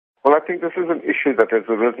Well, I think this is an issue that has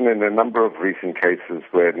arisen in a number of recent cases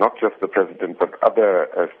where not just the president but other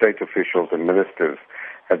state officials and ministers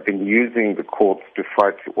have been using the courts to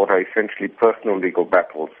fight what are essentially personal legal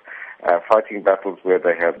battles, fighting battles where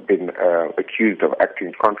they have been accused of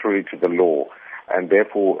acting contrary to the law. And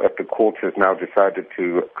therefore, the court has now decided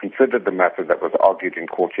to consider the matter that was argued in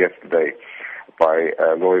court yesterday by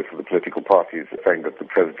lawyers for the political parties, saying that the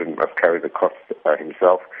president must carry the costs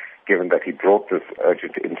himself, given that he brought this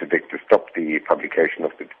urgent interdict to stop the publication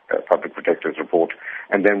of the Public Protector's report,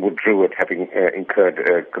 and then withdrew it, having incurred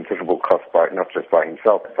considerable costs not just by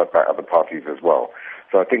himself, but by other parties as well.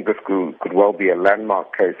 So I think this could well be a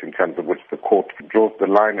landmark case in terms of which the court draws the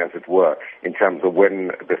line, as it were, in terms of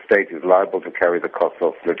when the state is liable to carry the costs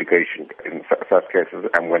of litigation in such cases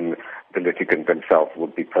and when the litigant themselves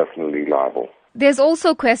would be personally liable. There's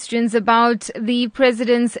also questions about the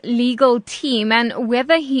president's legal team and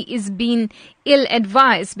whether he is being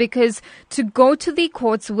ill-advised, because to go to the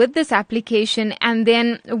courts with this application and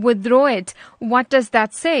then withdraw it, what does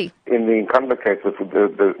that say? In the incumbent case,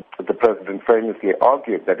 the president famously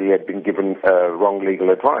argued that he had been given wrong legal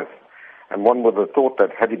advice. And one would have thought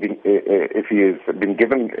that if he has been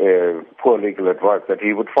given poor legal advice, that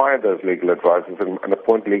he would fire those legal advisors and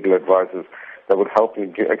appoint legal advisors that would help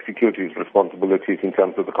him to execute his responsibilities in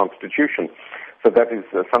terms of the Constitution. So that is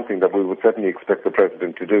something that we would certainly expect the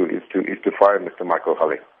president to do, is to fire Mr. Michael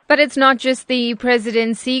Hulley. But it's not just the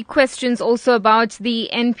presidency. Questions also about the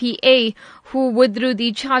NPA, who withdrew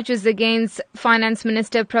the charges against Finance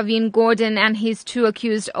Minister Pravin Gordhan and his two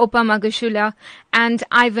accused, Opa Magashula and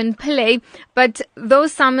Ivan Pillay. But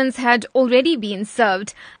those summons had already been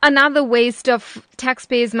served. Another waste of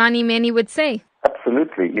taxpayers' money, many would say.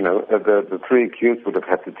 Absolutely. The three accused would have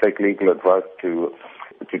had to take legal advice to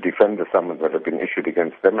defend the summons that have been issued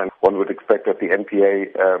against them, and one would expect that the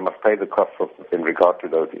NPA must pay the costs in regard to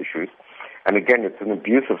those issues. And again, it's an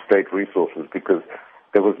abuse of state resources, because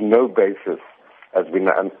there was no basis, as we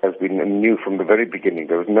knew from the very beginning,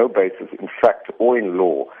 there was no basis in fact or in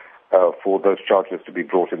law for those charges to be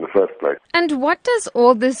brought in the first place. And what does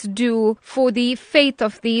all this do for the faith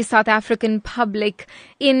of the South African public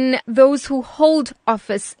in those who hold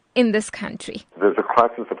office in this country? There's a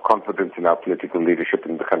crisis of confidence in our political leadership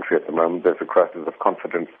in the country at the moment. There's a crisis of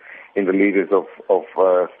confidence in the leaders of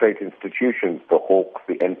state institutions, the Hawks,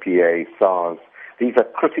 the NPA, SARS. These are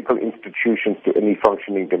critical institutions to any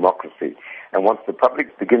functioning democracy. And once the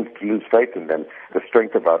public begins to lose faith in them, the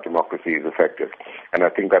strength of our democracy is affected. And I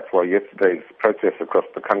think that's why yesterday's protests across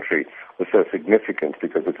the country was so significant,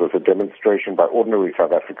 because it was a demonstration by ordinary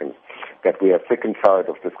South Africans that we are sick and tired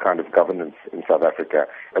of this kind of governance in South Africa,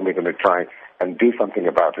 and we're going to try and do something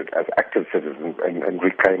about it as active citizens and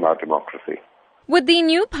reclaim our democracy. With the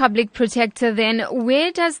new public protector then,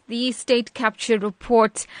 where does the state capture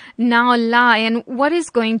report now lie, and what is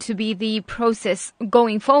going to be the process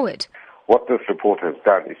going forward? What this report has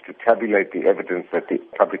done is to tabulate the evidence that the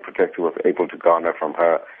public protector was able to garner from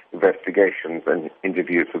her investigations and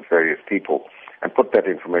interviews with various people, and put that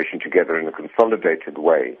information together in a consolidated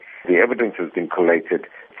way. The evidence has been collated,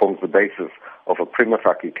 forms the basis of a prima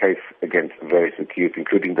facie case against various accused,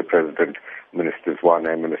 including the President, Minister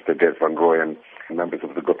Zwane, Minister Rooyen, members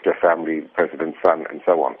of the Gupta family, the President's son, and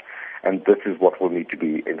so on. And this is what will need to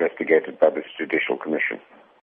be investigated by this Judicial Commission.